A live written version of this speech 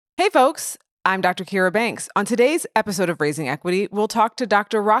Hey, folks. I'm Dr. Kira Banks. On today's episode of Raising Equity, we'll talk to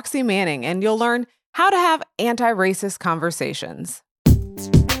Dr. Roxy Manning, and you'll learn how to have anti-racist conversations.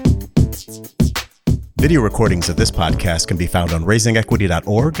 Video recordings of this podcast can be found on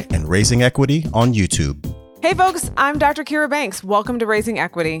raisingequity.org and Raising Equity on YouTube. Hey, folks. I'm Dr. Kira Banks. Welcome to Raising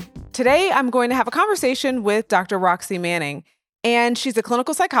Equity. Today, I'm going to have a conversation with Dr. Roxy Manning, and she's a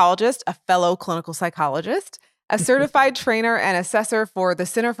clinical psychologist, a fellow clinical psychologist, a certified trainer and assessor for the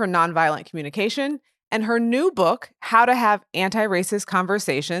Center for Nonviolent Communication, and her new book, How to Have Anti-Racist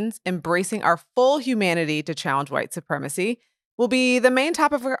Conversations, Embracing Our Full Humanity to Challenge White Supremacy, will be the main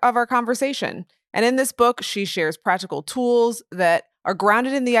topic of our conversation. And in this book, she shares practical tools that are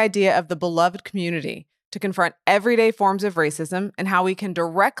grounded in the idea of the beloved community to confront everyday forms of racism and how we can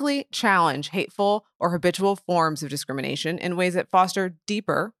directly challenge hateful or habitual forms of discrimination in ways that foster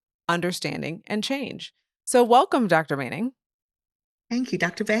deeper understanding and change. So welcome, Dr. Manning. Thank you,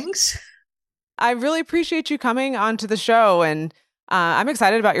 Dr. Banks. I really appreciate you coming onto the show, and I'm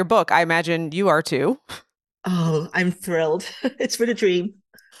excited about your book. I imagine you are too. Oh, I'm thrilled. It's been a dream.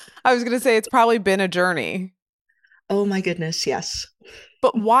 I was going to say it's probably been a journey. Oh my goodness, yes.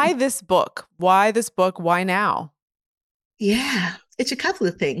 But why this book? Why this book? Why now? Yeah, it's a couple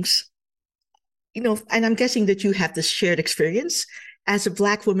of things. And I'm guessing that you have this shared experience. As a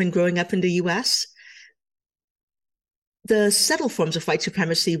Black woman growing up in the US, the subtle forms of white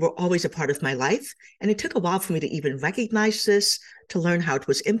supremacy were always a part of my life. And it took a while for me to even recognize this, to learn how it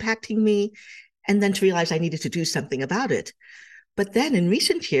was impacting me, and then to realize I needed to do something about it. But then in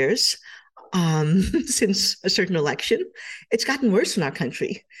recent years, since a certain election, it's gotten worse in our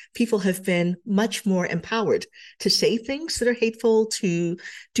country. People have been much more empowered to say things that are hateful, to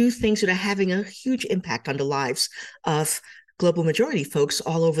do things that are having a huge impact on the lives of global majority folks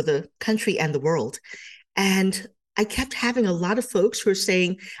all over the country and the world. And I kept having a lot of folks who are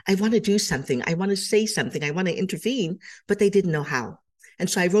saying, I want to do something, I want to say something, I want to intervene, but they didn't know how. And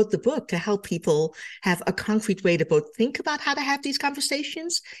so I wrote the book to help people have a concrete way to both think about how to have these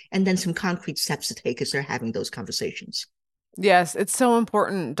conversations and then some concrete steps to take as they're having those conversations. Yes, it's so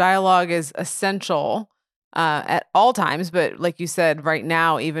important. Dialogue is essential at all times, but like you said, right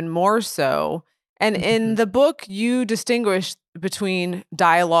now, even more so. And in the book, you distinguish between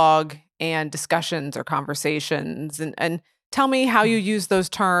dialogue and discussions or conversations. And tell me how you use those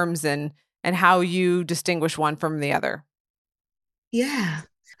terms and how you distinguish one from the other. Yeah.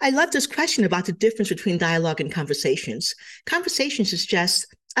 I love this question about the difference between dialogue and conversations. Conversations is just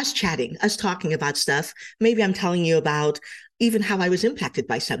us chatting, us talking about stuff. Maybe I'm telling you about even how I was impacted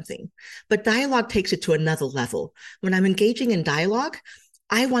by something. But dialogue takes it to another level. When I'm engaging in dialogue,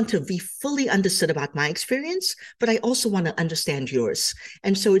 I want to be fully understood about my experience, but I also want to understand yours.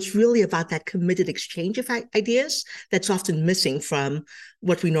 And so it's really about that committed exchange of ideas that's often missing from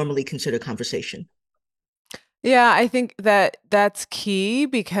what we normally consider conversation. Yeah, I think that that's key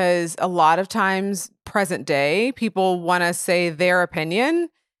because a lot of times present day, people want to say their opinion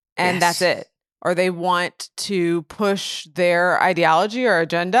and that's it. Or they want to push their ideology or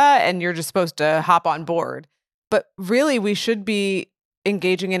agenda and you're just supposed to hop on board. But really, we should be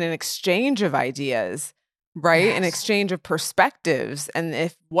engaging in an exchange of ideas, right? An exchange of perspectives. And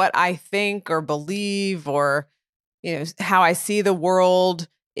if what I think or believe or, how I see the world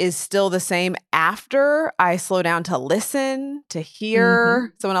is still the same after I slow down to listen, to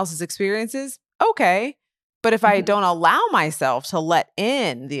hear someone else's experiences, okay. But if I don't allow myself to let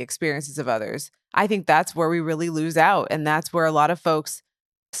in the experiences of others, I think that's where we really lose out. And that's where a lot of folks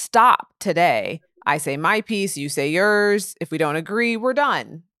stop today. I say my piece, you say yours. If we don't agree, we're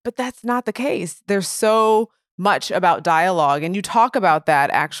done. But that's not the case. There's so much about dialogue. And you talk about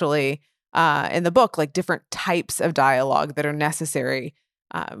that actually in the book, like different types of dialogue that are necessary.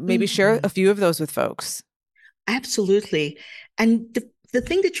 Maybe share a few of those with folks. Absolutely. And the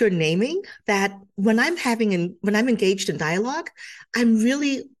thing that you're naming, that when I'm engaged in dialogue, I'm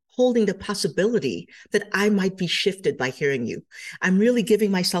really holding the possibility that I might be shifted by hearing you. I'm really giving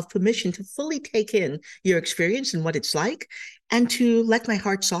myself permission to fully take in your experience and what it's like, and to let my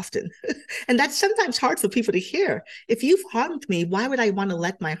heart soften. And that's sometimes hard for people to hear. If you've harmed me, why would I want to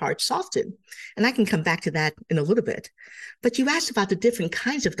let my heart soften? And I can come back to that in a little bit. But you asked about the different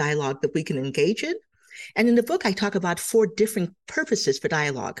kinds of dialogue that we can engage in. And in the book, I talk about 4 different purposes for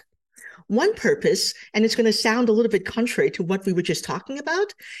dialogue. One purpose, and it's going to sound a little bit contrary to what we were just talking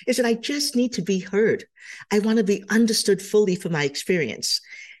about, is that I just need to be heard. I want to be understood fully for my experience.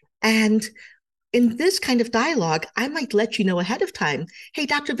 And in this kind of dialogue, I might let you know ahead of time, hey,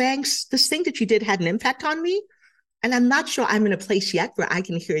 Dr. Banks, this thing that you did had an impact on me. And I'm not sure I'm in a place yet where I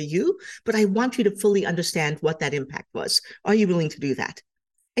can hear you, but I want you to fully understand what that impact was. Are you willing to do that?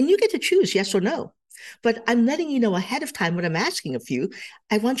 And you get to choose yes or no. But I'm letting you know ahead of time what I'm asking of you.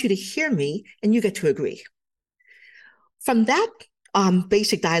 I want you to hear me and you get to agree. From that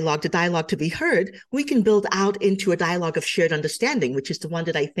basic dialogue, the dialogue to be heard, we can build out into a dialogue of shared understanding, which is the one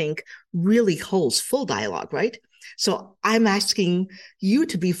that I think really holds full dialogue, right? So I'm asking you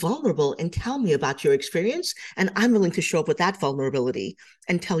to be vulnerable and tell me about your experience. And I'm willing to show up with that vulnerability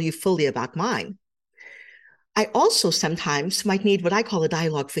and tell you fully about mine. I also sometimes might need what I call a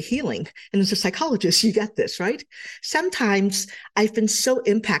dialogue for healing. And as a psychologist, you get this, right? Sometimes I've been so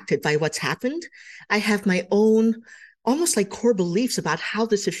impacted by what's happened. I have my own almost like core beliefs about how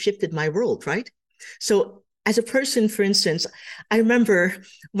this has shifted my world, right? So, as a person, for instance, I remember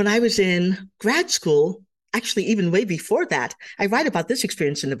when I was in grad school, actually, even way before that, I write about this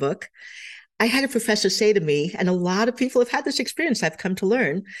experience in the book. I had a professor say to me, and a lot of people have had this experience, I've come to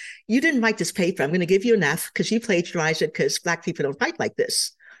learn, you didn't write this paper. I'm going to give you an F because you plagiarized it because Black people don't write like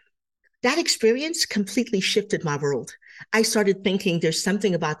this. That experience completely shifted my world. I started thinking there's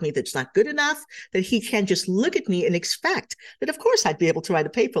something about me that's not good enough, that he can't just look at me and expect that, of course, I'd be able to write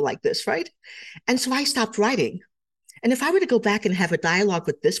a paper like this, right? And so I stopped writing. And if I were to go back and have a dialogue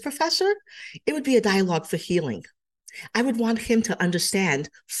with this professor, it would be a dialogue for healing. I would want him to understand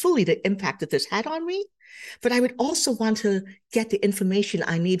fully the impact that this had on me, but I would also want to get the information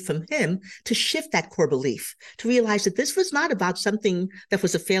I need from him to shift that core belief, to realize that this was not about something that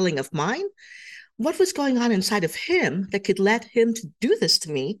was a failing of mine. What was going on inside of him that could let him to do this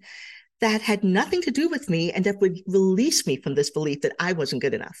to me that had nothing to do with me and that would release me from this belief that I wasn't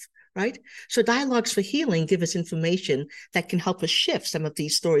good enough, right? So dialogues for healing give us information that can help us shift some of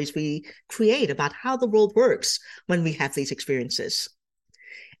these stories we create about how the world works when we have these experiences.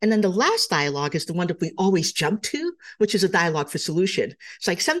 And then the last dialogue is the one that we always jump to, which is a dialogue for solution. It's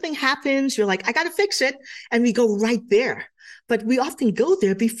like something happens, you're like, I got to fix it. And we go right there. But we often go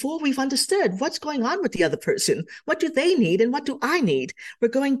there before we've understood what's going on with the other person. What do they need and what do I need? We're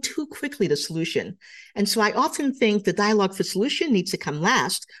going too quickly to solution. And so I often think the dialogue for solution needs to come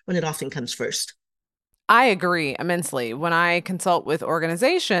last when it often comes first. I agree immensely. When I consult with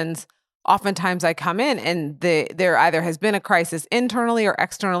organizations, oftentimes I come in and there either has been a crisis internally or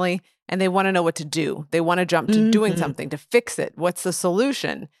externally, and they want to know what to do. They want to jump to doing something to fix it. What's the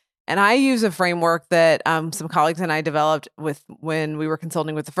solution? And I use a framework that some colleagues and I developed with when we were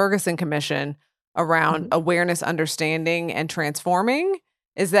consulting with the Ferguson Commission around awareness, understanding, and transforming.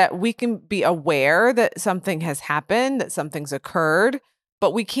 Is that we can be aware that something has happened, that something's occurred,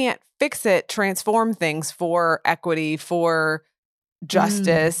 but we can't fix it, transform things for equity, for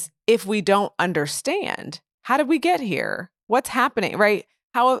justice, if we don't understand. How did we get here? What's happening, right?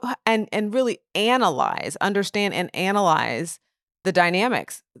 How and really understand and analyze the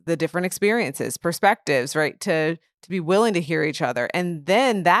dynamics, the different experiences, perspectives, right? To be willing to hear each other. And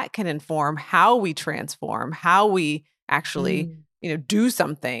then that can inform how we transform, how we actually, do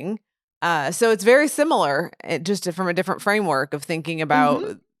something. So it's very similar, just from a different framework of thinking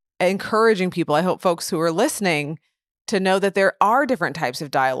about encouraging people. I hope folks who are listening to know that there are different types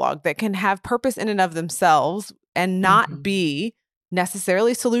of dialogue that can have purpose in and of themselves and not be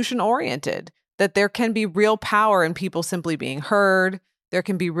necessarily solution oriented. That there can be real power in people simply being heard. There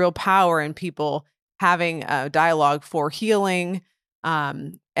can be real power in people having a dialogue for healing.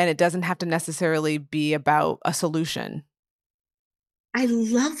 And it doesn't have to necessarily be about a solution. I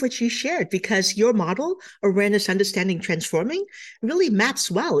love what you shared because your model, awareness, understanding, transforming, really maps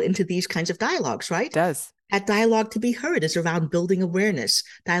well into these kinds of dialogues, right? It does. That dialogue to be heard is around building awareness,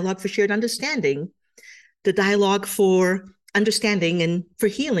 dialogue for shared understanding. The dialogue for understanding and for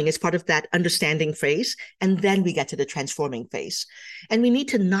healing is part of that understanding phase. And then we get to the transforming phase. And we need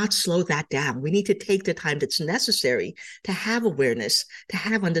to not slow that down. We need to take the time that's necessary to have awareness, to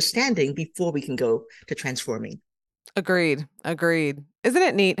have understanding before we can go to transforming. Agreed. Isn't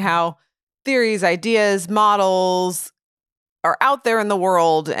it neat how theories, ideas, models are out there in the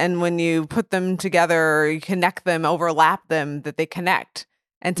world, and when you put them together, you connect them, overlap them, that they connect.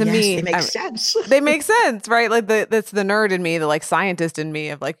 And to me, they make sense. They make sense, right? Like that's the nerd in me, the like scientist in me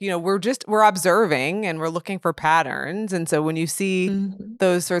of like, we're observing and we're looking for patterns. And so when you see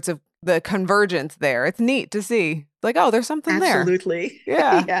those sorts of the convergence there, it's neat to see like, oh, there's something there. Absolutely.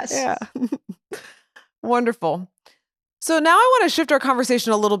 Yeah. Yes. Yeah. Wonderful. So now I want to shift our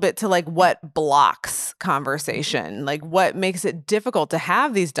conversation a little bit to like what blocks conversation, like what makes it difficult to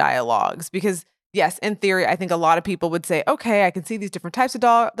have these dialogues. Because yes, in theory, I think a lot of people would say, okay, I can see these different types of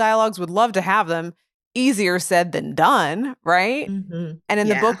dialogues, would love to have them. Easier said than done, right? And in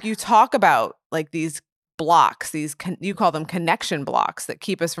the book, you talk about like these blocks, you call them connection blocks that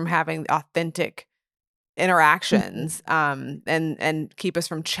keep us from having authentic interactions, and keep us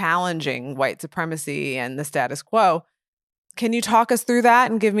from challenging white supremacy and the status quo. Can you talk us through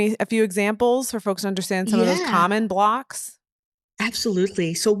that and give me a few examples for folks to understand some of those Yeah, common blocks?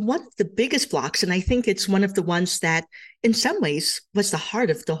 absolutely. So one of the biggest blocks, and I think it's one of the ones that in some ways was the heart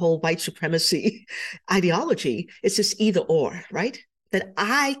of the whole white supremacy ideology, is this either or, right? That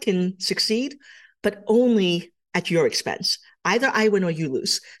I can succeed, but only at your expense. Either I win or you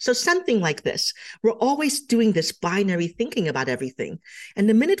lose. So something like this. We're always doing this binary thinking about everything. And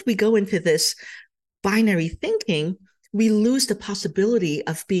the minute we go into this binary thinking, we lose the possibility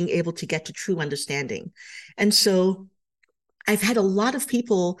of being able to get to true understanding. And so I've had a lot of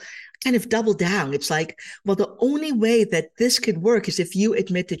people kind of double down. It's like, well, the only way that this could work is if you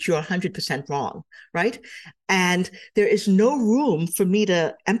admit that you're 100% wrong, right? And there is no room for me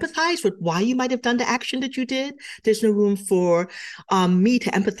to empathize with why you might have done the action that you did. There's no room for me to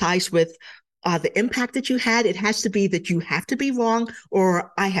empathize with the impact that you had. It has to be that you have to be wrong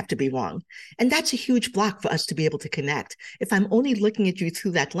or I have to be wrong. And that's a huge block for us to be able to connect. If I'm only looking at you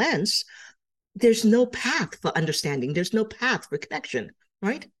through that lens, there's no path for understanding. There's no path for connection,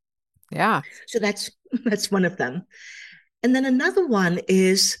 right? Yeah. So that's one of them. And then another one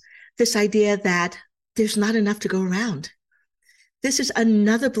is this idea that there's not enough to go around. This is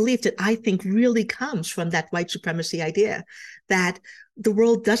another belief that I think really comes from that white supremacy idea that the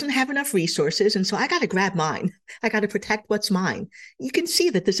world doesn't have enough resources. And so I got to grab mine. I got to protect what's mine. You can see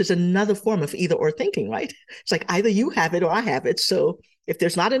that this is another form of either or thinking, right? It's like either you have it or I have it. So if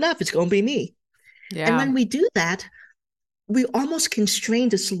there's not enough, it's going to be me. Yeah. And when we do that, we almost constrain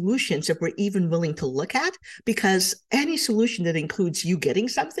the solutions that we're even willing to look at, because any solution that includes you getting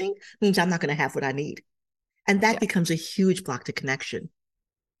something means I'm not going to have what I need. And that becomes a huge block to connection.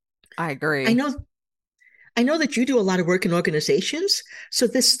 I agree. I know that you do a lot of work in organizations. So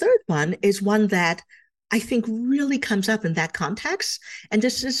this third one is one that I think really comes up in that context. And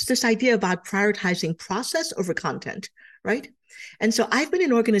this is this idea about prioritizing process over content, right? And so I've been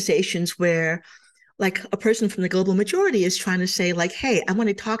in organizations where like a person from the global majority is trying to say like, hey, I want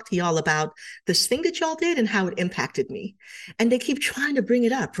to talk to y'all about this thing that y'all did and how it impacted me. And they keep trying to bring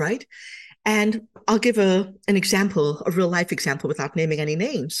it up, right? And I'll give an example, a real life example without naming any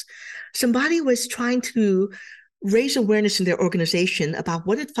names. Somebody was trying to raise awareness in their organization about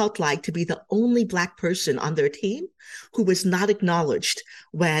what it felt like to be the only Black person on their team who was not acknowledged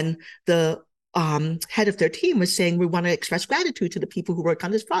when the head of their team was saying, we want to express gratitude to the people who worked on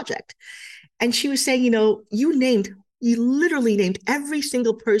this project. And she was saying, you literally named every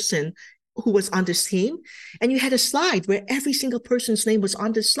single person who was on this team. And you had a slide where every single person's name was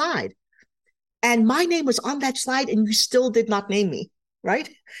on this slide. And my name was on that slide and you still did not name me, right?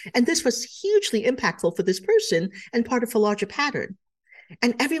 And this was hugely impactful for this person and part of a larger pattern.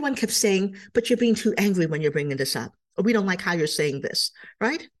 And everyone kept saying, but you're being too angry when you're bringing this up. Or we don't like how you're saying this,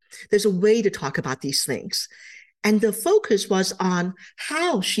 right? There's a way to talk about these things. And the focus was on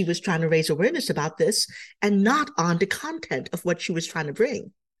how she was trying to raise awareness about this and not on the content of what she was trying to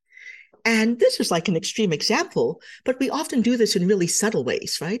bring. And this is like an extreme example, but we often do this in really subtle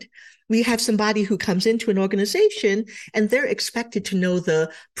ways, right? We have somebody who comes into an organization and they're expected to know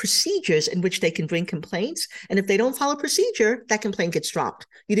the procedures in which they can bring complaints. And if they don't follow procedure, that complaint gets dropped.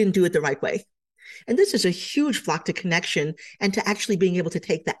 You didn't do it the right way. And this is a huge block to connection and to actually being able to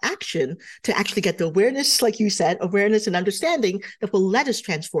take the action to actually get the awareness, like you said, awareness and understanding that will let us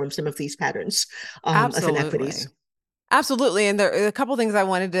transform some of these patterns of inequities. Absolutely. And there are a couple things I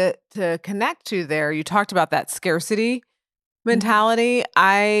wanted to connect to there. You talked about that scarcity mentality.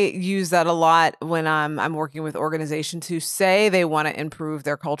 I use that a lot when I'm working with organizations who say they want to improve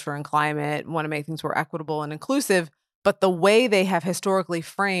their culture and climate, want to make things more equitable and inclusive, but the way they have historically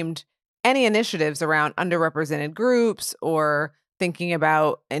framed any initiatives around underrepresented groups or thinking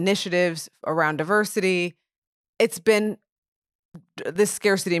about initiatives around diversity, it's been this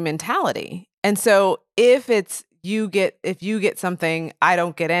scarcity mentality. And so if you get something, I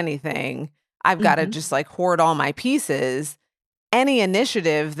don't get anything, I've got to just like hoard all my pieces. Any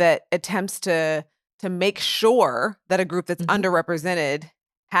initiative that attempts to make sure that a group that's underrepresented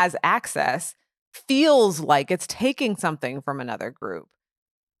has access feels like it's taking something from another group.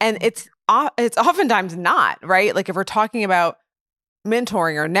 And it's oftentimes not, right? Like if we're talking about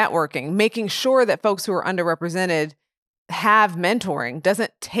mentoring or networking, making sure that folks who are underrepresented have mentoring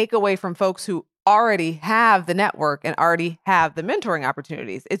doesn't take away from folks who already have the network and already have the mentoring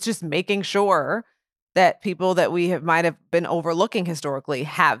opportunities. It's just making sure that people that might have been overlooking historically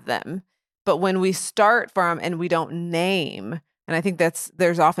have them. But when we start from and we don't name, and I think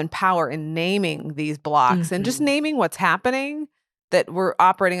there's often power in naming these blocks and just naming what's happening. that we're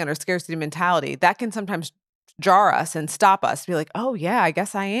operating under scarcity mentality, that can sometimes jar us and stop us, be like, oh yeah, I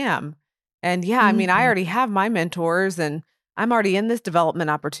guess I am. And yeah, I mean, I already have my mentors and I'm already in this development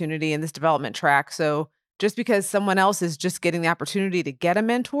opportunity and this development track. So just because someone else is just getting the opportunity to get a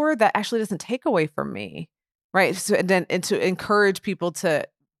mentor, that actually doesn't take away from me. Right. So and to encourage people to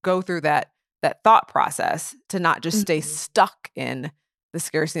go through that thought process, to not just stay stuck in the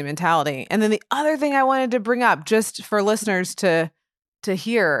scarcity mentality. And then the other thing I wanted to bring up, just for listeners to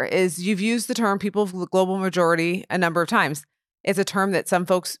hear, is you've used the term people of the global majority a number of times. It's a term that some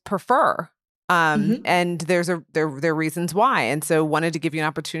folks prefer. And there are reasons why. And so wanted to give you an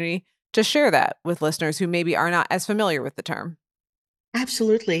opportunity to share that with listeners who maybe are not as familiar with the term.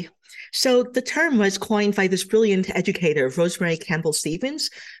 Absolutely. So the term was coined by this brilliant educator, Rosemary Campbell Stevens,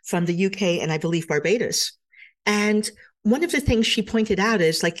 from the UK and I believe Barbados. And one of the things she pointed out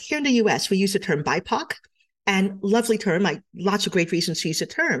is, like, here in the US, we use the term BIPOC, and lovely term, like lots of great reasons to use the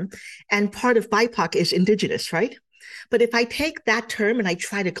term. And part of BIPOC is indigenous, right? But if I take that term and I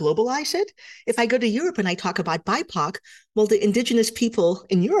try to globalize it, if I go to Europe and I talk about BIPOC, well, the indigenous people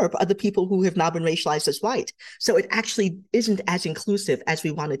in Europe are the people who have now been racialized as white. So it actually isn't as inclusive as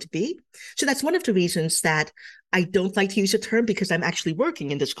we want it to be. So that's one of the reasons that I don't like to use the term, because I'm actually working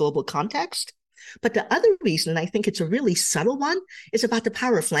in this global context. But the other reason, and I think it's a really subtle one, is about the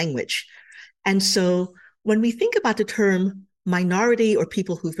power of language. And so when we think about the term minority or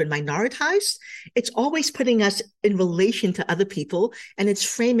people who've been minoritized, it's always putting us in relation to other people, and it's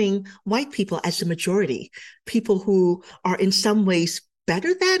framing white people as the majority, people who are in some ways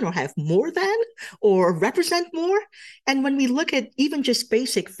better than or have more than or represent more. And when we look at even just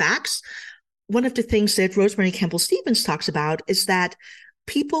basic facts, one of the things that Rosemary Campbell Stevens talks about is that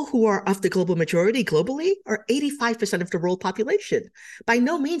people who are of the global majority globally are 85% of the world population. By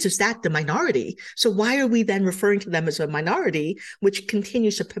no means is that the minority. So why are we then referring to them as a minority, which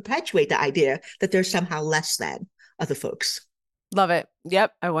continues to perpetuate the idea that they're somehow less than other folks? Love it.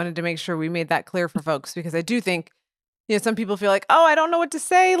 Yep. I wanted to make sure we made that clear for folks, because I do think, some people feel like, oh, I don't know what to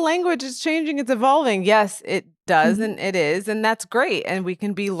say. Language is changing. It's evolving. Yes, it does. And it is. And that's great. And we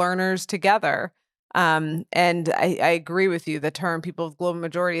can be learners together. And I agree with you. The term people of global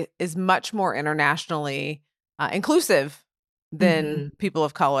majority is much more internationally inclusive than people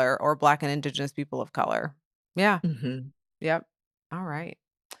of color or Black and Indigenous people of color. Yeah. Yep. All right.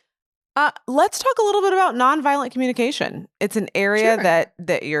 Let's talk a little bit about nonviolent communication. It's an area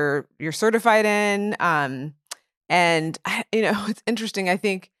that you're certified in. And it's interesting. I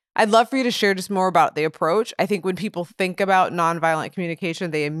think I'd love for you to share just more about the approach. I think when people think about nonviolent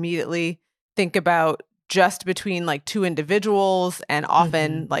communication, they immediately think about just between like two individuals and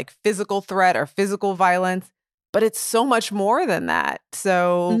often like physical threat or physical violence, but it's so much more than that.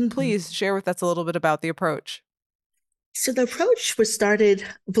 So please share with us a little bit about the approach. So the approach was started,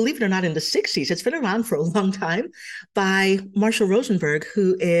 believe it or not, in the 60s. It's been around for a long time, by Marshall Rosenberg,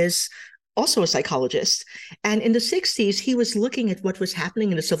 who is also a psychologist. And in the 60s, he was looking at what was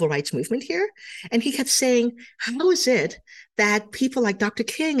happening in the civil rights movement here. And he kept saying, how is it that people like Dr.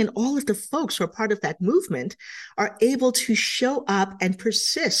 King and all of the folks who are part of that movement are able to show up and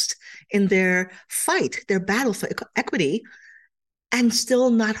persist in their fight, their battle for equity, and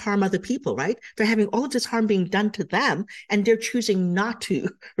still not harm other people, right? They're having all of this harm being done to them, and they're choosing not to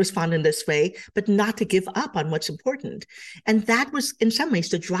respond in this way, but not to give up on what's important. And that was, in some ways,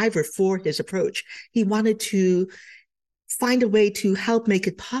 the driver for his approach. He wanted to find a way to help make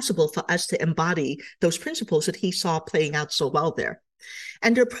it possible for us to embody those principles that he saw playing out so well there.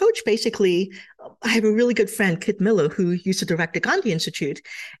 And the approach, basically, I have a really good friend, Kit Miller, who used to direct the Gandhi Institute,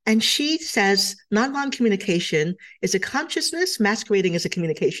 and she says nonviolent communication is a consciousness masquerading as a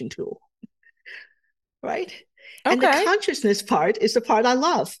communication tool, right? Okay. And the consciousness part is the part I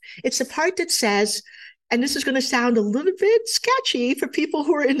love. It's the part that says, and this is going to sound a little bit sketchy for people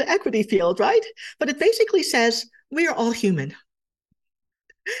who are in the equity field, right? But it basically says we are all human,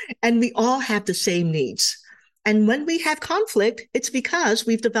 and we all have the same needs. And when we have conflict, it's because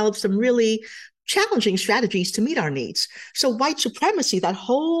we've developed some really challenging strategies to meet our needs. So white supremacy, that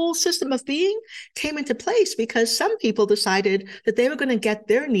whole system of being, came into place because some people decided that they were going to get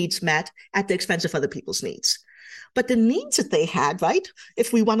their needs met at the expense of other people's needs. But the needs that they had, right?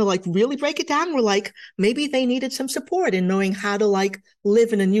 If we want to like really break it down, we're like, maybe they needed some support in knowing how to like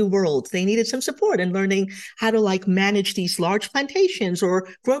live in a new world. They needed some support in learning how to like manage these large plantations or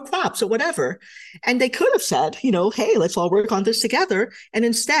grow crops or whatever. And they could have said, hey, let's all work on this together. And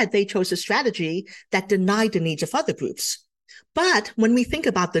instead they chose a strategy that denied the needs of other groups. But when we think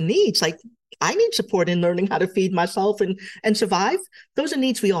about the needs, like I need support in learning how to feed myself and survive. Those are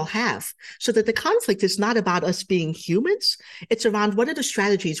needs we all have. So that the conflict is not about us being humans. It's around what are the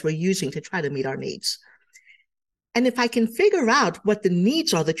strategies we're using to try to meet our needs. And if I can figure out what the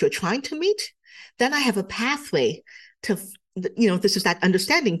needs are that you're trying to meet, then I have a pathway to, this is that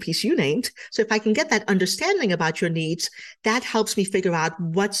understanding piece you named. So if I can get that understanding about your needs, that helps me figure out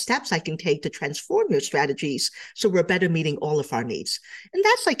what steps I can take to transform your strategies so we're better meeting all of our needs. And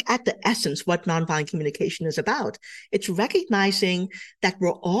that's like at the essence what nonviolent communication is about. It's recognizing that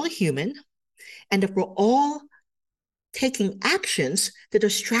we're all human and that we're all taking actions that are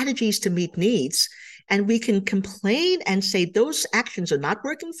strategies to meet needs. And we can complain and say, those actions are not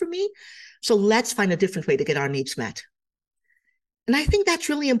working for me. So let's find a different way to get our needs met. And I think that's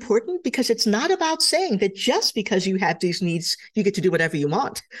really important because it's not about saying that just because you have these needs, you get to do whatever you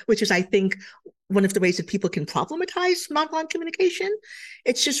want, which is, I think, one of the ways that people can problematize nonviolent communication.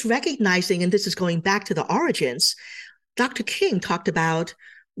 It's just recognizing, and this is going back to the origins, Dr. King talked about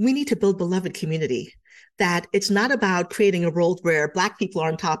we need to build beloved community. That it's not about creating a world where Black people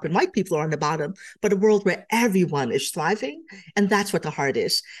are on top and white people are on the bottom, but a world where everyone is thriving. And that's what the heart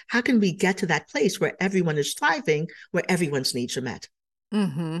is. How can we get to that place where everyone is thriving, where everyone's needs are met?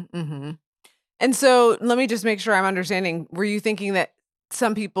 Mm-hmm, mm-hmm. And so let me just make sure I'm understanding. Were you thinking that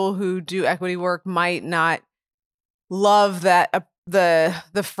some people who do equity work might not love that the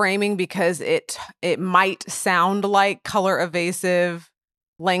framing because it might sound like color evasive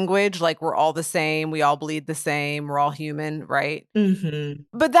language, like we're all the same, we all bleed the same, we're all human, right? Mm-hmm.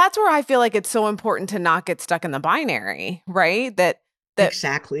 But that's where I feel like it's so important to not get stuck in the binary, right? That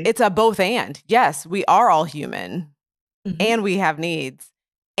Exactly. it's a both and. Yes, we are all human and we have needs.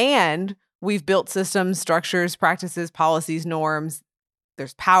 And we've built systems, structures, practices, policies, norms.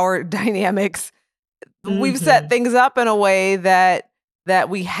 There's power dynamics. We've set things up in a way that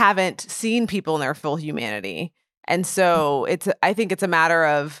we haven't seen people in their full humanity. And so I think it's a matter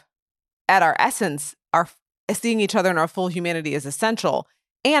of, at our essence, our seeing each other in our full humanity is essential,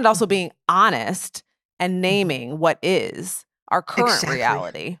 and also being honest and naming what is our current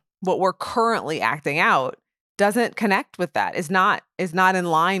reality, what we're currently acting out doesn't connect with that, is not in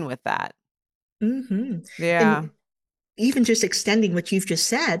line with that. Yeah. And even just extending what you've just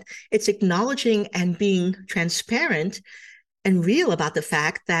said, it's acknowledging and being transparent and real about the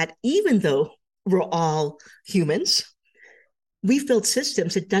fact that even though we're all humans, we've built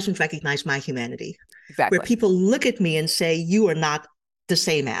systems that doesn't recognize my humanity. Exactly. Where people look at me and say, you are not the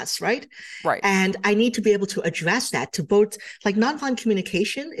same as, right? Right. And I need to be able to address that to both, like nonviolent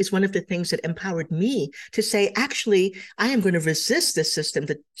communication is one of the things that empowered me to say, actually, I am going to resist this system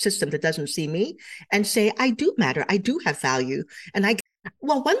that doesn't see me and say, I do matter. I do have value.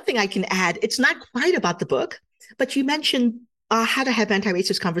 Well, one thing I can add, it's not quite about the book, but you mentioned how to have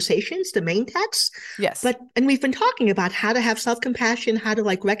anti-racist conversations, the main text. Yes. And we've been talking about how to have self-compassion, how to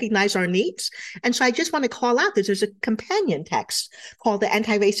recognize our needs. And so I just want to call out that there's a companion text called The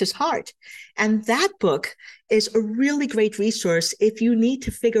Anti-Racist Heart. And that book is a really great resource if you need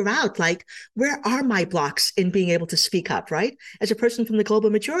to figure out, where are my blocks in being able to speak up, right? As a person from the global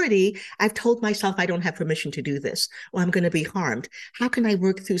majority, I've told myself I don't have permission to do this, or I'm going to be harmed. How can I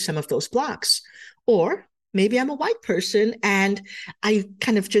work through some of those blocks? Or maybe I'm a white person and I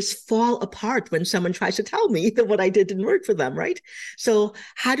kind of just fall apart when someone tries to tell me that what I did didn't work for them, right? So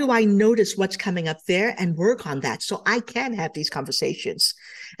how do I notice what's coming up there and work on that so I can have these conversations?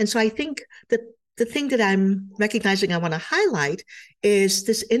 And so I think that the thing that I'm recognizing I want to highlight is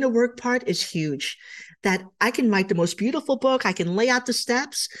this inner work part is huge. That I can write the most beautiful book, I can lay out the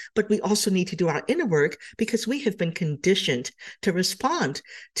steps, but we also need to do our inner work because we have been conditioned to respond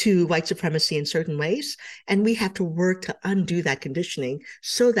to white supremacy in certain ways. And we have to work to undo that conditioning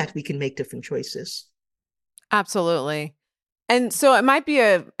so that we can make different choices. Absolutely. And so it might be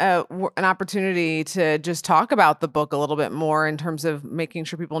an opportunity to just talk about the book a little bit more in terms of making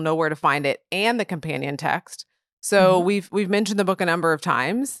sure people know where to find it and the companion text. So we've mentioned the book a number of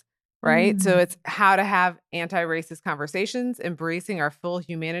times, right? So it's How to Have Anti-Racist Conversations, Embracing Our Full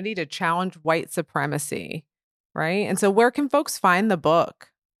Humanity to Challenge White Supremacy, right? And so where can folks find the book?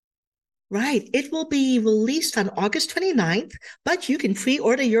 Right. It will be released on August 29th, but you can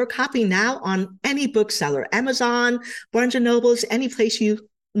pre-order your copy now on any bookseller, Amazon, Barnes & Nobles, any place you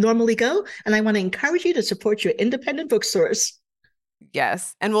normally go. And I want to encourage you to support your independent bookstores.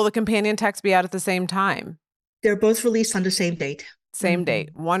 Yes. And will the companion text be out at the same time? They're both released on the same date. Same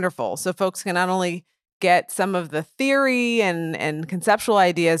date. Wonderful. So folks can not only get some of the theory and conceptual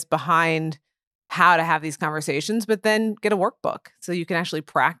ideas behind how to have these conversations, but then get a workbook so you can actually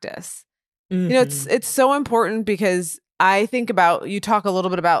practice. You know, it's so important because I think about, you talk a little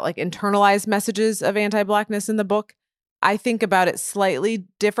bit about like internalized messages of anti-Blackness in the book. I think about it slightly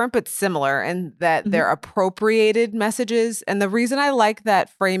different, but similar, and that they're appropriated messages. And the reason I like that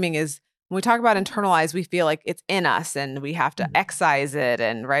framing is when we talk about internalized, we feel like it's in us and we have to excise it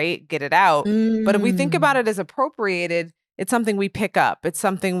and get it out. But if we think about it as appropriated, it's something we pick up. It's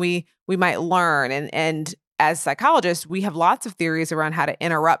something we might learn. And as psychologists, we have lots of theories around how to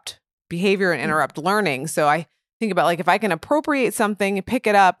interrupt behavior and interrupt learning. So I think about like, if I can appropriate something, pick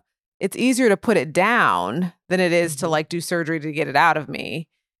it up, it's easier to put it down than it is to like do surgery to get it out of me.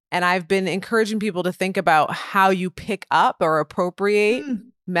 And I've been encouraging people to think about how you pick up or appropriate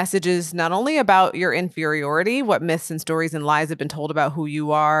messages, not only about your inferiority, what myths and stories and lies have been told about who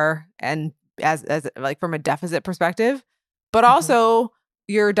you are, and as like from a deficit perspective, but also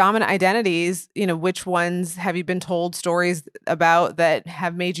your dominant identities. Which ones have you been told stories about that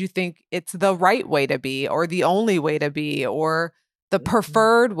have made you think it's the right way to be, or the only way to be, or the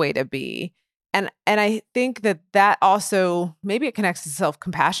preferred way to be? And I think that also, maybe it connects to the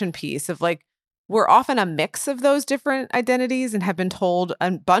self-compassion piece of like, we're often a mix of those different identities and have been told a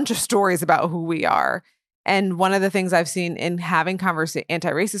bunch of stories about who we are. And one of the things I've seen in having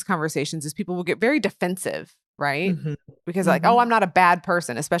anti-racist conversations is people will get very defensive, right? Because like, oh, I'm not a bad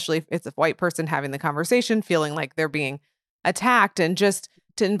person, especially if it's a white person having the conversation, feeling like they're being attacked. And just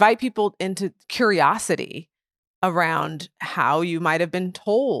to invite people into curiosity around how you might have been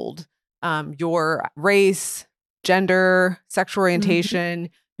told your race, gender, sexual orientation,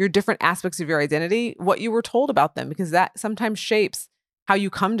 your different aspects of your identity, what you were told about them, because that sometimes shapes how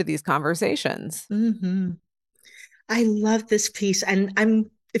you come to these conversations. I love this piece. And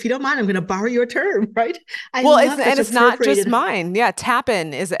if you don't mind, I'm going to borrow your term, right? It's not just mine. Yeah.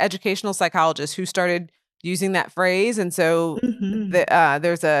 Tappan is an educational psychologist who started using that phrase. And so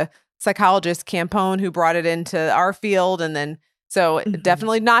there's a psychologist, Campone, who brought it into our field. And then, so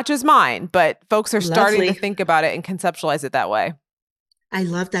definitely not just mine, but folks are starting to think about it and conceptualize it that way. I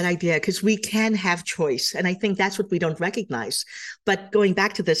love that idea, because we can have choice. And I think that's what we don't recognize. But going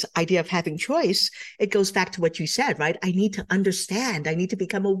back to this idea of having choice, it goes back to what you said, right? I need to understand. I need to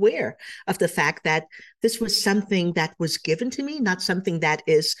become aware of the fact that this was something that was given to me, not something that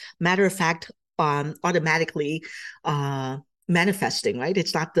is matter of fact, automatically manifesting, right?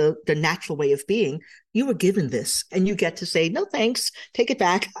 It's not the natural way of being. You were given this and you get to say, no, thanks, take it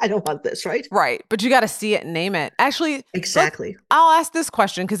back. I don't want this, right? Right. But you got to see it and name it. Actually, exactly. I'll ask this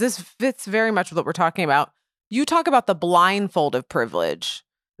question because this fits very much with what we're talking about. You talk about the blindfold of privilege.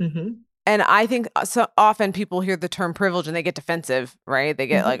 And I think so often people hear the term privilege and they get defensive, right? They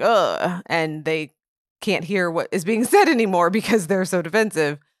get like, ugh, and they can't hear what is being said anymore because they're so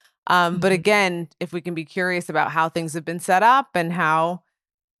defensive. But again, if we can be curious about how things have been set up and how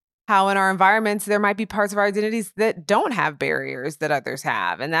in our environments, there might be parts of our identities that don't have barriers that others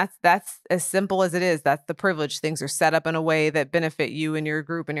have. And that's as simple as it is. That's the privilege. Things are set up in a way that benefit you and your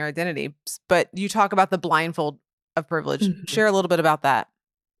group and your identity. But you talk about the blindfold of privilege. Share a little bit about that.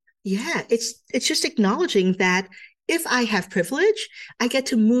 Yeah, it's just acknowledging that if I have privilege, I get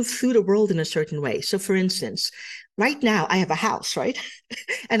to move through the world in a certain way. So for instance, right now I have a house, right?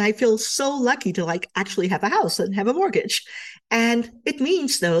 And I feel so lucky to like actually have a house and have a mortgage. And it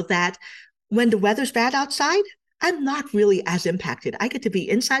means though that when the weather's bad outside, I'm not really as impacted. I get to be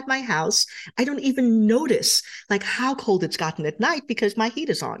inside my house. I don't even notice like how cold it's gotten at night because my heat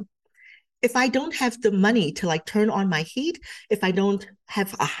is on. If I don't have the money to like turn on my heat, if I don't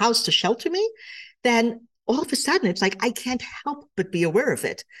have a house to shelter me, then all of a sudden it's like I can't help but be aware of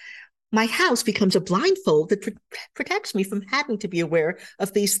it. My house becomes a blindfold that protects me from having to be aware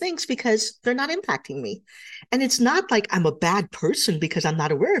of these things because they're not impacting me. And it's not like I'm a bad person because I'm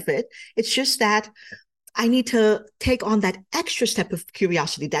not aware of it. It's just that I need to take on that extra step of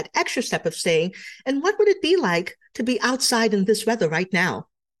curiosity, that extra step of saying, and what would it be like to be outside in this weather right now?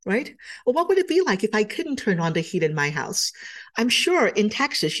 Right? Or what would it be like if I couldn't turn on the heat in my house? I'm sure in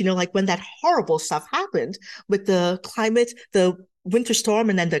Texas, like when that horrible stuff happened with the climate, the winter storm,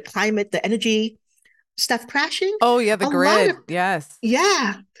 and then the energy stuff crashing. Oh, yeah, the grid. Yes.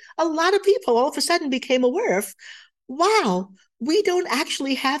 Yeah. A lot of people all of a sudden became aware of, wow, we don't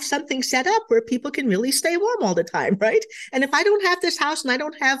actually have something set up where people can really stay warm all the time, right? And if I don't have this house and I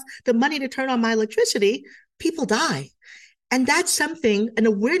don't have the money to turn on my electricity, people die. And that's something, an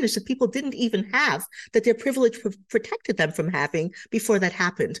awareness that people didn't even have, that their privilege protected them from having before that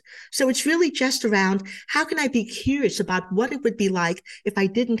happened. So it's really just around, how can I be curious about what it would be like if I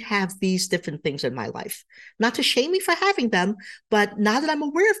didn't have these different things in my life? Not to shame me for having them, but now that I'm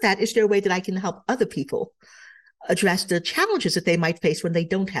aware of that, is there a way that I can help other people address the challenges that they might face when they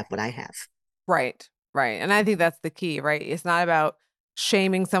don't have what I have? Right. Right. And I think that's the key, right? It's not about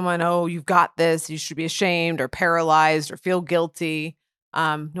shaming someone, oh, you've got this, you should be ashamed or paralyzed or feel guilty.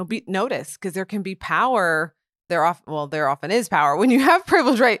 No, notice because there can be power. There often is power when you have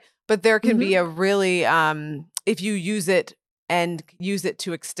privilege, right? But there can be a really if you use it and use it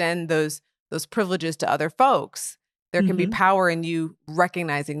to extend those privileges to other folks, there can be power in you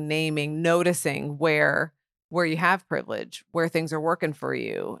recognizing, naming, noticing where you have privilege, where things are working for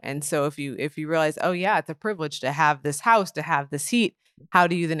you. And so if you realize, oh yeah, it's a privilege to have this house, to have this heat, how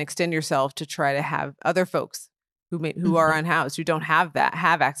do you then extend yourself to try to have other folks who are unhoused, who don't have that,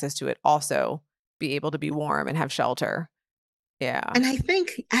 have access to it, also be able to be warm and have shelter? Yeah. And I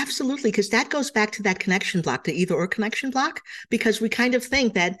think absolutely, because that goes back to that connection block, the either or connection block, because we kind of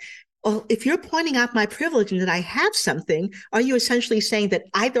think that, well, if you're pointing out my privilege and that I have something, are you essentially saying that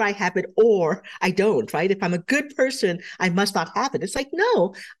either I have it or I don't, right? If I'm a good person, I must not have it. It's like,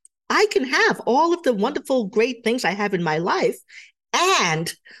 no, I can have all of the wonderful, great things I have in my life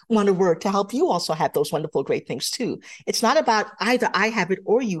and want to work to help you also have those wonderful, great things too. It's not about either I have it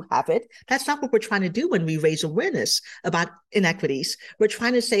or you have it. That's not what we're trying to do when we raise awareness about inequities. We're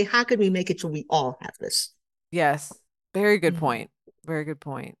trying to say, how can we make it so we all have this? Yes. Very good point. Very good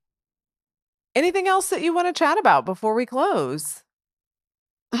point. Anything else that you want to chat about before we close?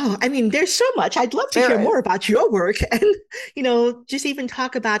 Oh, I mean, there's so much. I'd love to There hear is. more about your work and, just even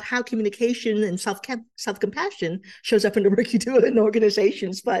talk about how communication and self-compassion shows up in the work you do in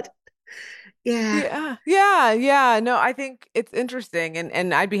organizations. But yeah. Yeah. Yeah. Yeah. No, I think it's interesting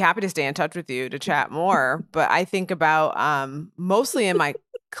and I'd be happy to stay in touch with you to chat more. But I think about mostly in my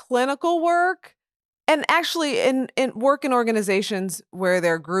clinical work and actually in work in organizations where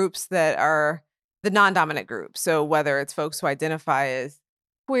there are groups that are the non-dominant group. So whether it's folks who identify as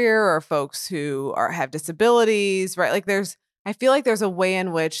queer or folks who have disabilities, right? Like I feel like there's a way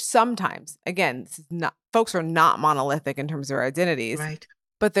in which sometimes, again, this is not folks are not monolithic in terms of their identities, Right.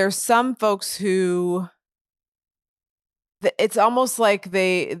 but there's some folks who it's almost like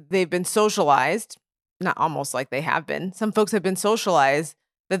they've been socialized, not almost like they have been. Some folks have been socialized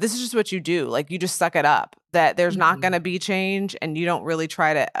that this is just what you do. Like you just suck it up, that there's not going to be change and you don't really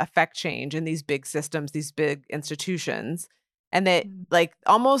try to affect change in these big systems, these big institutions. And that like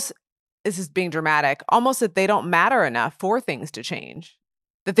almost this is being dramatic, almost that they don't matter enough for things to change.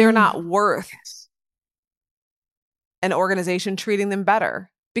 That they're not worth Yes. an organization treating them better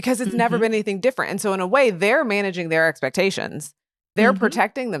because it's never been anything different. And so in a way, they're managing their expectations. They're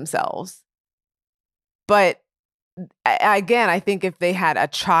protecting themselves. But again, I think if they had a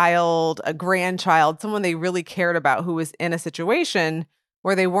child, a grandchild, someone they really cared about who was in a situation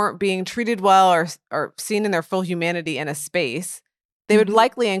where they weren't being treated well or seen in their full humanity in a space, they would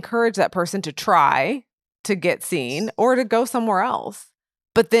likely encourage that person to try to get seen or to go somewhere else.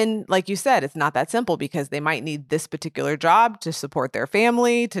 But then, like you said, it's not that simple because they might need this particular job to support their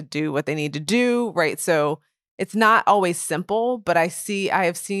family, to do what they need to do, right? So it's not always simple, but I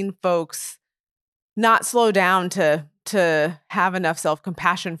have seen folks not slow down to have enough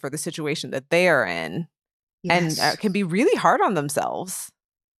self-compassion for the situation that they are in and Yes. can be really hard on themselves.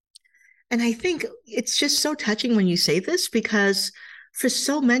 And I think it's just so touching when you say this because for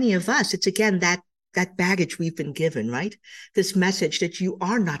so many of us, it's again that baggage we've been given, right? This message that you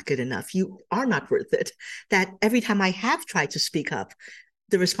are not good enough, you are not worth it. That every time I have tried to speak up,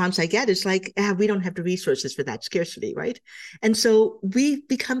 the response I get is like, we don't have the resources for that scarcity, right? And so we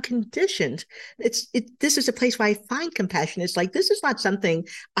become conditioned. This is a place where I find compassion. It's like, this is not something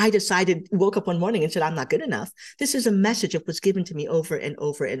I decided, woke up one morning and said, I'm not good enough. This is a message that was given to me over and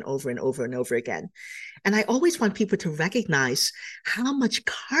over and over and over and over again. And I always want people to recognize how much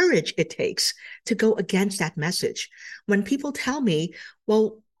courage it takes to go against that message. When people tell me,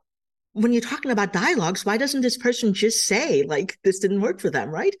 well, when you're talking about dialogues, why doesn't this person just say, like, this didn't work for them,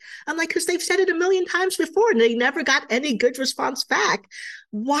 right? I'm like, because they've said it a million times before and they never got any good response back.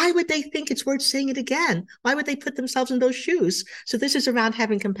 Why would they think it's worth saying it again? Why would they put themselves in those shoes? So this is around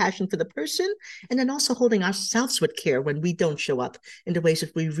having compassion for the person and then also holding ourselves with care when we don't show up in the ways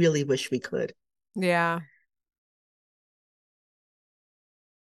that we really wish we could. Yeah.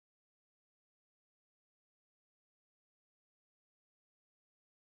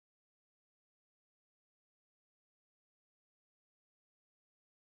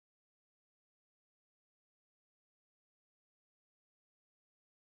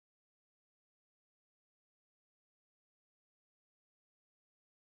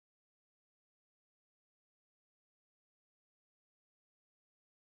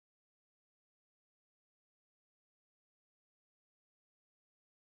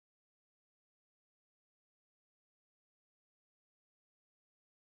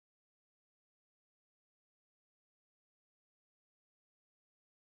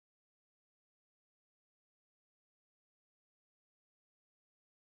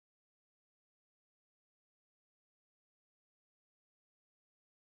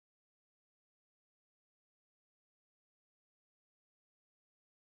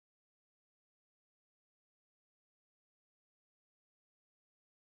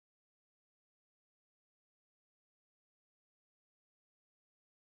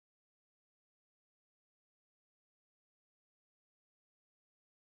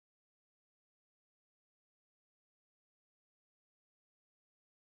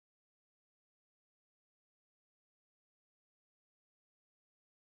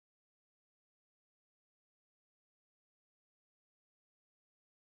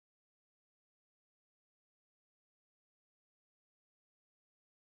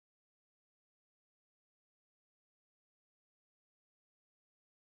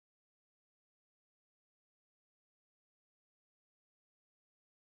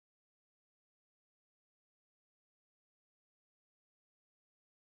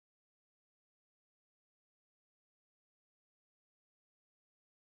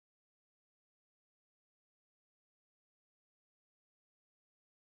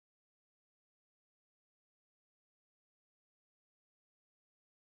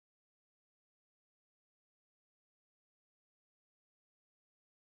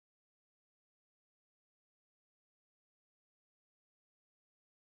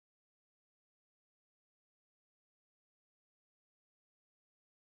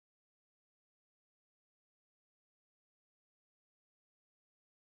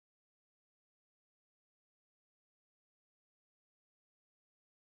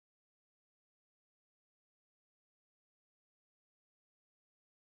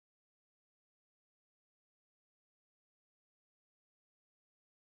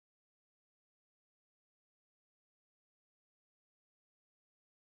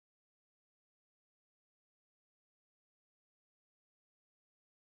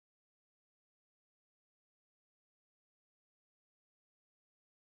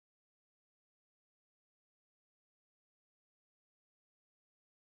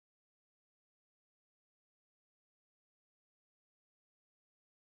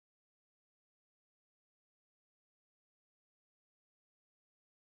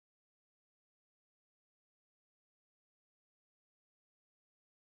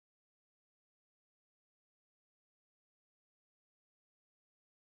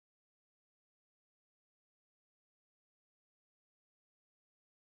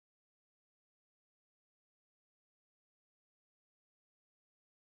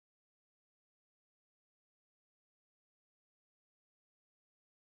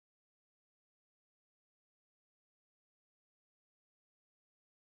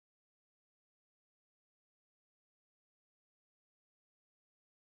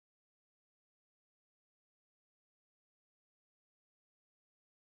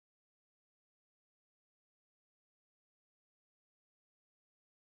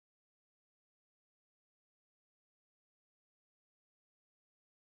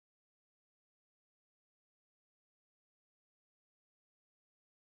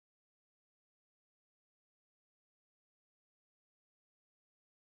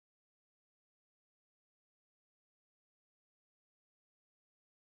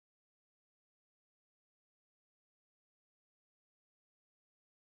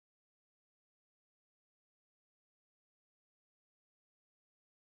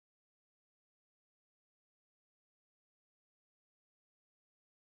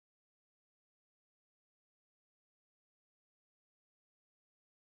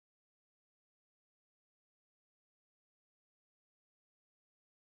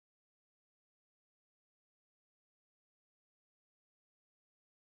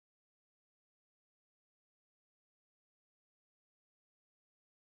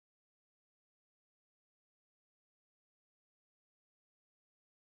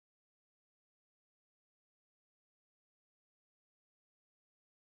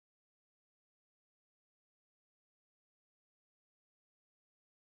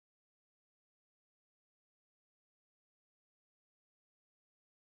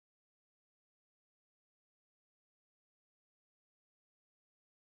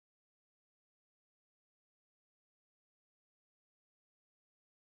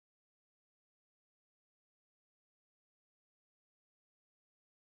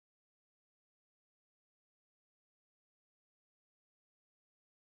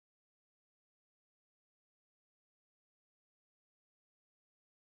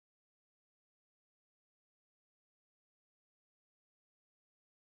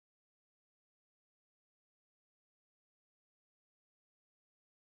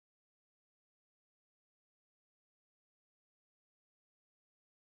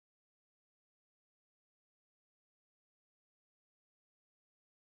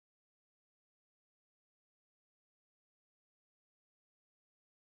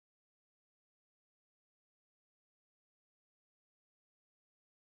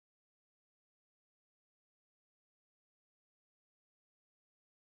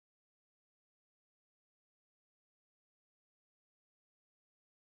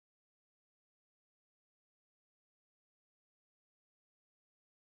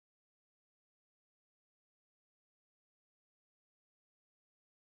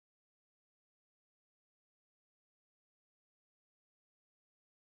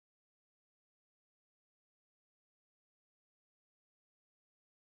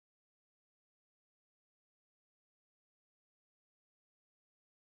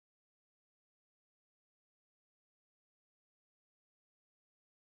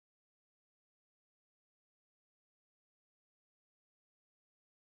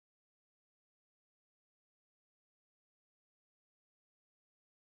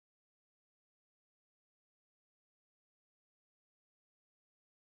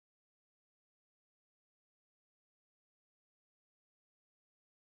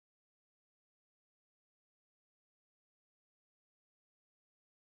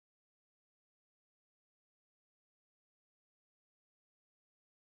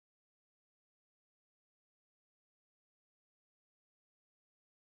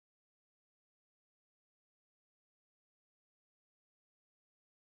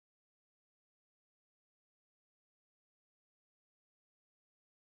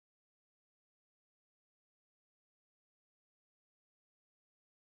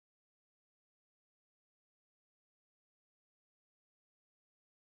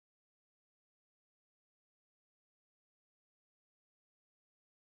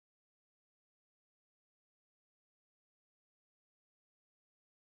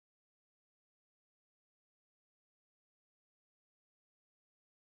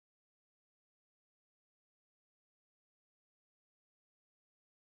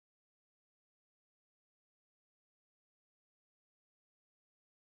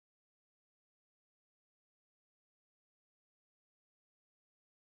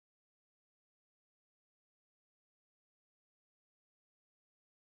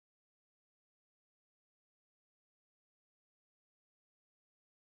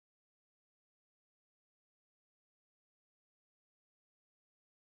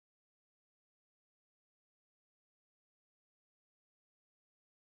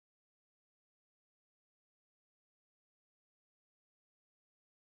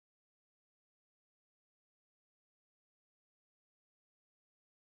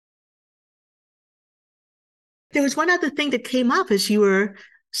 There was one other thing that came up as you were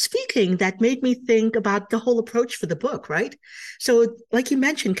speaking that made me think about the whole approach for the book, right? So, like you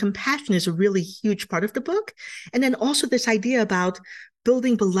mentioned, compassion is a really huge part of the book. And then also this idea about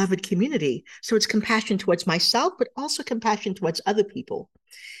building beloved community. So it's compassion towards myself, but also compassion towards other people.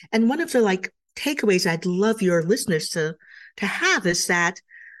 And one of the takeaways I'd love your listeners to have is that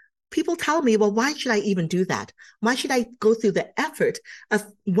people tell me, well, why should I even do that? Why should I go through the effort of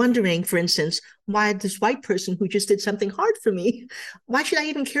wondering, for instance, why this white person who just did something hard for me, why should I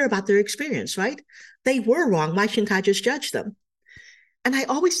even care about their experience, right? They were wrong. Why shouldn't I just judge them? And I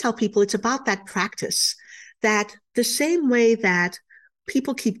always tell people it's about that practice, that the same way that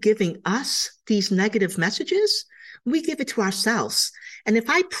people keep giving us these negative messages, we give it to ourselves. And if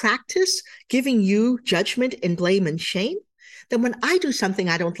I practice giving you judgment and blame and shame, then when I do something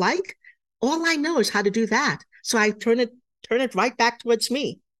I don't like, all I know is how to do that. So I turn it right back towards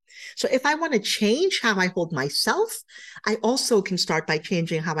me. So if I want to change how I hold myself, I also can start by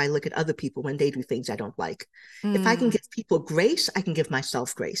changing how I look at other people when they do things I don't like. If I can give people grace, I can give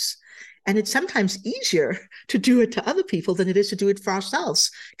myself grace. And it's sometimes easier to do it to other people than it is to do it for ourselves,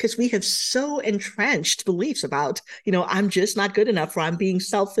 because we have so entrenched beliefs about, I'm just not good enough, or I'm being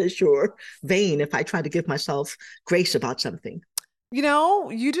selfish or vain if I try to give myself grace about something.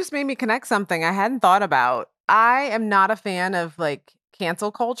 You just made me connect something I hadn't thought about. I am not a fan of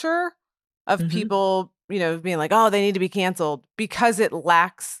cancel culture, of people, being like, oh, they need to be canceled, because it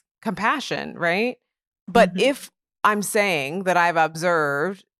lacks compassion, right? But if I'm saying that I've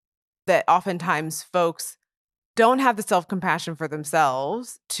observed that oftentimes folks don't have the self-compassion for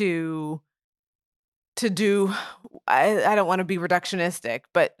themselves to do, I don't want to be reductionistic,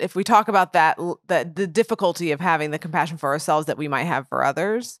 but if we talk about that, the difficulty of having the compassion for ourselves that we might have for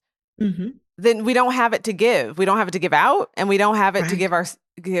others, then we don't have it to give. We don't have it to give out, and we don't have it to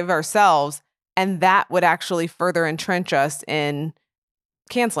give ourselves. And that would actually further entrench us in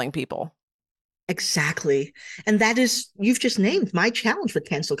canceling people. Exactly. And that is, you've just named my challenge with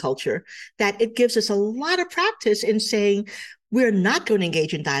cancel culture, that it gives us a lot of practice in saying, we're not going to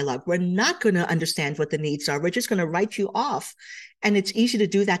engage in dialogue. We're not going to understand what the needs are. We're just going to write you off. And it's easy to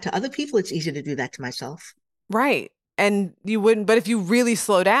do that to other people. It's easy to do that to myself. Right. And you wouldn't, but if you really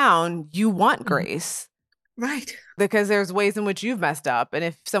slow down, you want grace. Right. Because there's ways in which you've messed up. And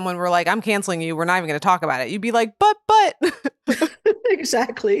if someone were like, I'm canceling you, we're not even going to talk about it, you'd be like, but.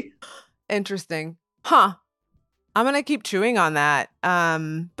 Exactly. Interesting. Huh. I'm going to keep chewing on that.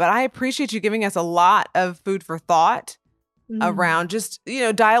 But I appreciate you giving us a lot of food for thought around just,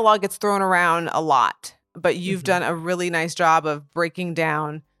 dialogue gets thrown around a lot, but you've done a really nice job of breaking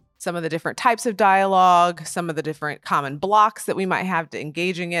down some of the different types of dialogue, some of the different common blocks that we might have to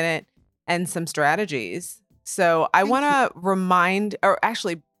engaging in it, and some strategies. So I want to remind, or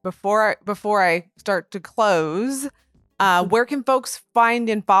actually before I start to close, where can folks find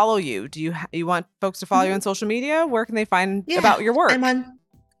and follow you? Do you want folks to follow you on social media? Where can they find about your work?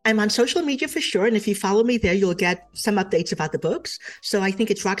 I'm on social media for sure. And if you follow me there, you'll get some updates about the books. So I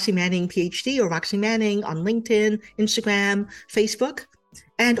think it's Roxy Manning, PhD, or Roxy Manning on LinkedIn, Instagram, Facebook.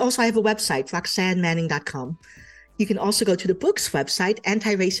 And also I have a website, roxannemanning.com. You can also go to the book's website,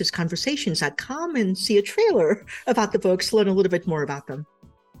 antiracistconversations.com, and see a trailer about the books, learn a little bit more about them.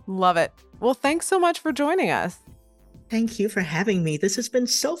 Love it. Well, thanks so much for joining us. Thank you for having me. This has been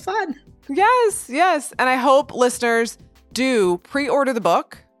so fun. Yes. And I hope listeners do pre-order the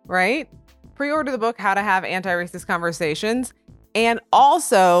book, right? Pre-order the book, How to Have Anti-Racist Conversations, and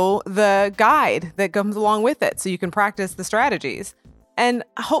also the guide that comes along with it so you can practice the strategies. And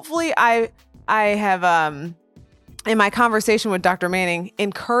hopefully I have, in my conversation with Dr. Manning,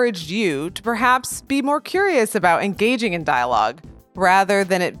 encouraged you to perhaps be more curious about engaging in dialogue rather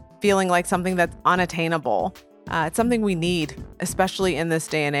than it feeling like something that's unattainable. It's something we need, especially in this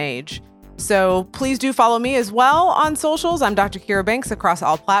day and age. So please do follow me as well on socials. I'm Dr. Kira Banks across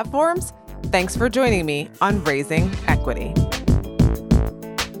all platforms. Thanks for joining me on Raising Equity.